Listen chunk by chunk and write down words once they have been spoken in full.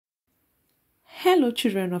Hello,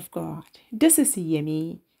 children of God. This is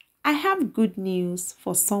Yemi. I have good news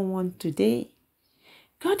for someone today.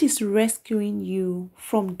 God is rescuing you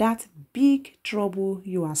from that big trouble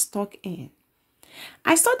you are stuck in.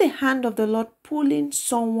 I saw the hand of the Lord pulling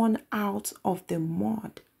someone out of the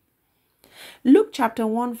mud. Luke chapter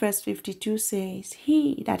 1 verse 52 says,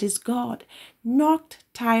 He, that is God, knocked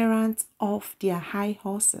tyrants off their high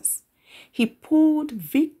horses. He pulled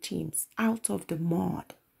victims out of the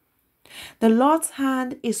mud. The Lord's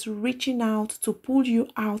hand is reaching out to pull you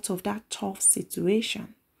out of that tough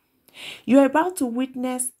situation. You're about to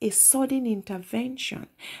witness a sudden intervention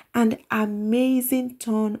and amazing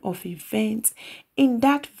turn of events in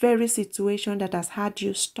that very situation that has had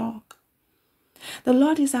you stuck. The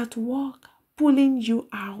Lord is at work, pulling you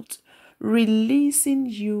out, releasing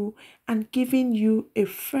you, and giving you a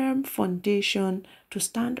firm foundation to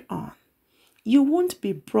stand on. You won't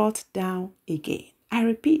be brought down again. I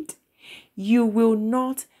repeat, you will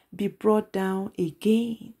not be brought down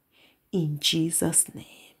again in Jesus'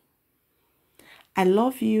 name. I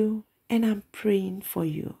love you and I'm praying for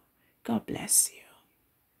you. God bless you.